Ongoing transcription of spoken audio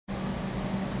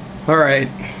Alright,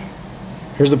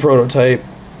 here's the prototype.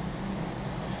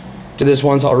 Did this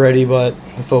once already, but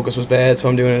the focus was bad, so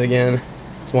I'm doing it again.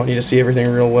 Just want you to see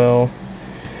everything real well.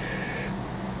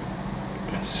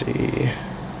 Let's see.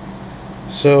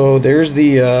 So there's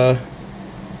the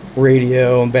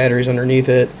radio and batteries underneath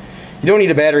it. You don't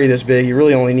need a battery this big. You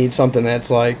really only need something that's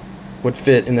like would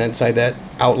fit inside that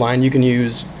outline. You can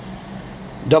use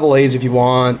AA's if you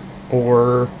want,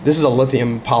 or this is a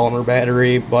lithium polymer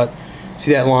battery, but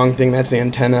see that long thing? That's the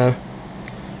antenna.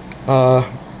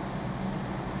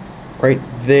 Right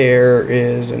there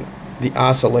is the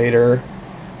oscillator,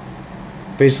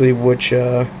 basically, which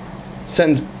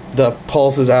sends the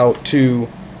pulses out to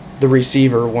the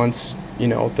receiver once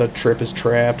the trip is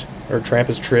trapped or trap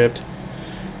is tripped.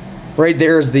 Right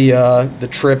there is the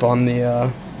trip on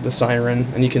the siren,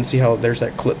 and you can see how there's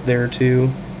that clip there too.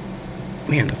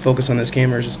 Man, the focus on this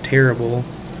camera is just terrible.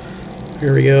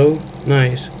 Here we go.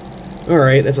 Nice.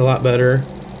 Alright, that's a lot better.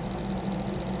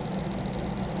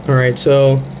 Alright,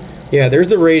 so yeah, there's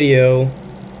the radio.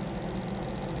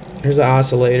 There's the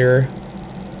oscillator.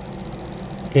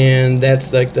 And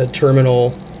that's like the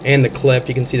terminal and the clip.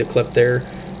 You can see the clip there.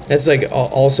 That's like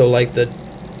also like the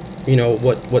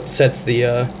what sets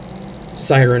the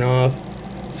siren off.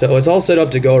 So it's all set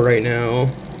up to go right now,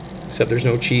 except there's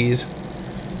no cheese.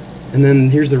 And then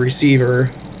here's the receiver.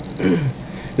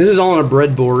 This is all on a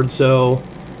breadboard, so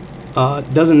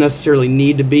it doesn't necessarily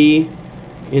need to be.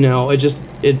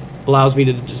 It allows me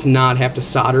to just not have to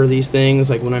solder these things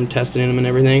like when I'm testing them and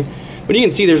everything. But you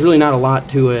can see there's really not a lot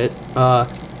to it.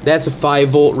 That's a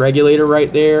 5-volt regulator right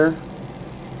there.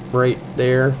 Right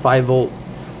there, 5-volt.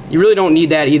 You really don't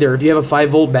need that either. If you have a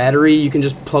 5-volt battery, you can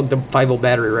just plug the 5-volt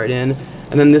battery right in.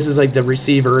 And then this is like the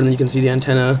receiver, and then you can see the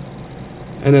antenna.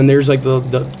 And then there's like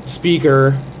the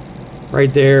speaker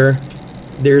right there.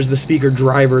 There's the speaker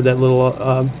driver, that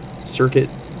little circuit.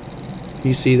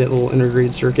 You see that little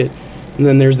integrated circuit. And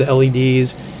then there's the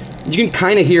LEDs. You can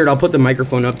kind of hear it. I'll put the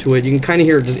microphone up to it. You can kind of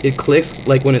hear it. It clicks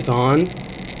like when it's on.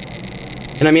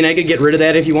 And I mean, I could get rid of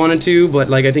that if you wanted to, but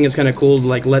like I think it's kind of cool to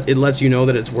like it lets you know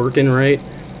that it's working, right?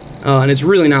 And it's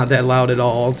really not that loud at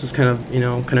all. It's just kind of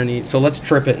kind of neat. So let's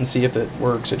trip it and see if it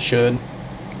works. It should.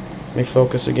 Let me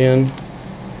focus again.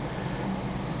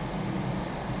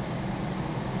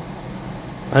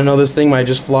 I know this thing might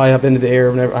just fly up into the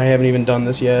air. I haven't even done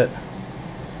this yet.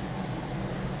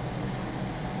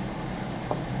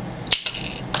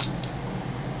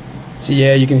 So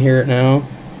yeah, you can hear it now.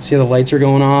 See how the lights are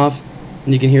going off?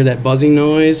 And you can hear that buzzing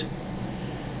noise.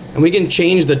 And we can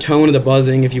change the tone of the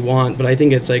buzzing if you want, but I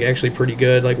think it's like actually pretty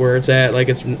good, like where it's at. Like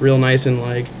it's real nice and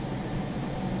like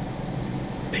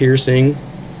piercing.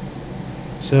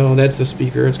 So that's the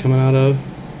speaker it's coming out of.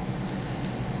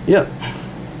 Yep.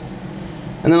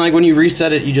 And then like when you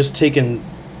reset it, you just take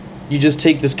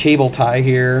this cable tie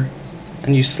here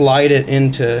and you slide it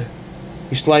into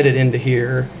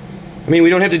here. I mean, we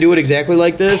don't have to do it exactly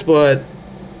like this, but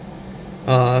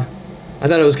I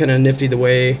thought it was kind of nifty the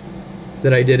way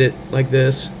that I did it like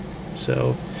this.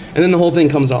 So, and then the whole thing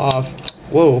comes off.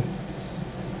 Whoa.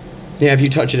 Yeah, if you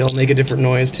touch it, it'll make a different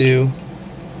noise too,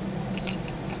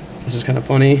 which is kind of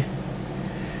funny.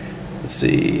 Let's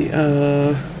see.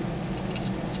 I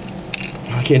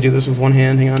can't do this with one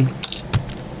hand. Hang on.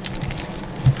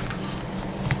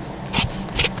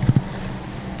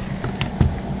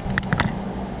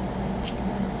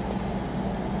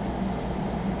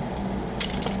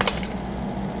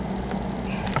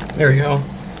 There we go.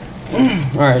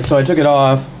 Alright, so I took it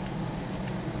off.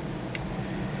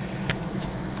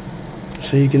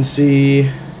 So you can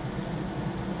see,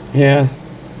 yeah,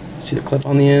 see the clip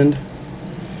on the end?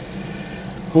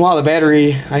 Wow, the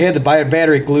battery, I had the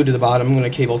battery glued to the bottom. I'm going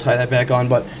to cable tie that back on,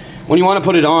 but when you want to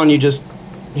put it on, you just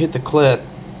hit the clip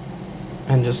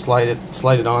and just slide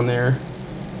it on there.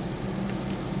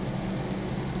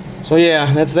 So yeah,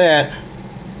 that's that.